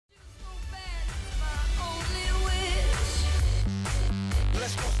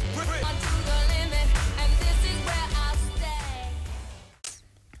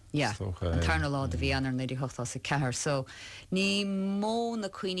Yeah, an tarna lá de bhí anar na dí hochtá sa cehar. So ní mó na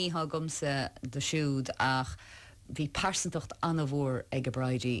cuioiníthe gomsa do siúd ach bhí persantocht anna bhór ag a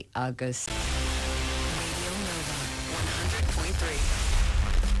braidí agus. Radio Nova 100.3.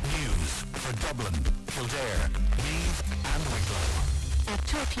 News for Dublin, Kildare, Meath and Wicklow. At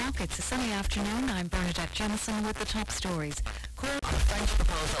 2 o'clock, it's a sunny afternoon. I'm Bernadette Jemison with the top stories. On a French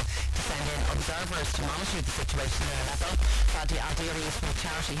proposal to send in observers to monitor the situation in Aleppo. Saudi Al-Dairis from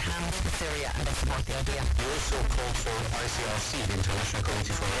charity Hands for Syria, and they support the idea. They also called for ICRC, the International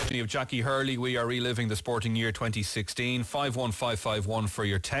Committee for Red. Of Jackie Hurley, we are reliving the sporting year 2016. 51551 for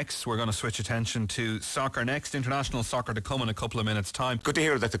your texts. We're going to switch attention to soccer next. International soccer to come in a couple of minutes' time. Good to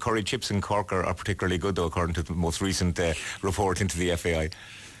hear that the curry chips in Cork are particularly good, though, according to the most recent report into the FAI.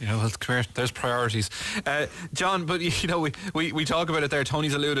 Yeah, well, come here, there's priorities. John, but you know, we talk about it there.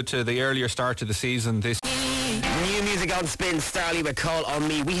 Tony's alluded to the earlier start to the season. This New music on Spin, Starley with Call on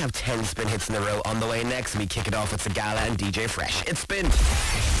Me. We have 10 Spin hits in a row on the way next. We kick it off with Sagala and DJ Fresh. It's Spin. Turn it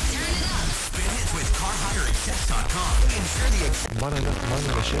up. Spin hits with carhireaccess.com. Ensure the One of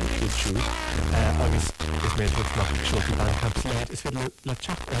the shit is true. Agus is made with not shorty band camps led. Is with la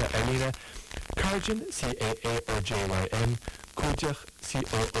chap Alina Carjin CAARJYN Kojach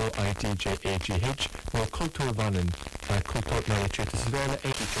COOIDJAGH or Kultur Vannen Kultur Military. This is very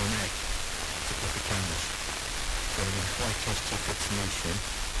 80 John Egg to put the cameras. So we quite touch to fix nation.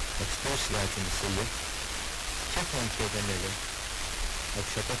 Expose the light in the sea. Check on to the nigger.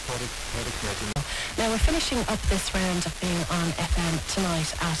 Now we're finishing up this round of being on FM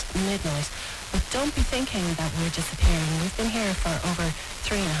tonight at midnight, but don't be thinking that we're disappearing. We've been here for over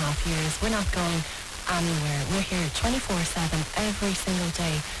 3.5 years. We're not going anywhere. We're here 24/7 every single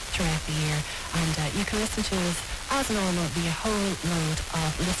day throughout the year, and you can listen to us as normal via a whole load of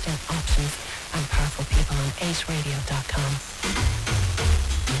listening options and powerful people on 8radio.com.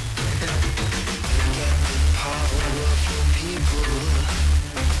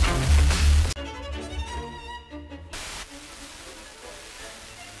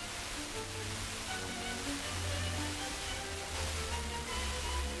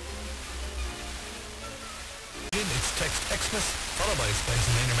 It's text Xmas followed by a space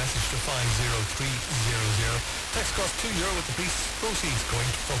and then your message to 50300. Text costs €2 with the proceeds going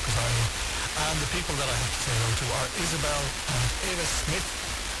to Focus Ireland. And the people that I have to say hello to are Isabel and Ava Smith,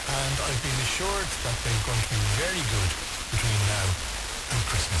 and I've been assured that they're going to be very good between now and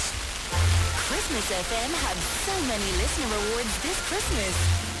Christmas. Christmas FM had so many listener awards this Christmas.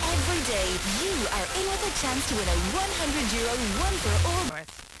 Every day you are in with a chance to win a €100 one for all.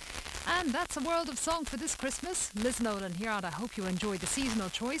 And that's a world of song for this Christmas. Liz Nolan and Hiran, I hope you enjoyed the seasonal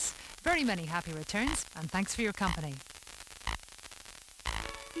choice. Very many happy returns, and thanks for your company.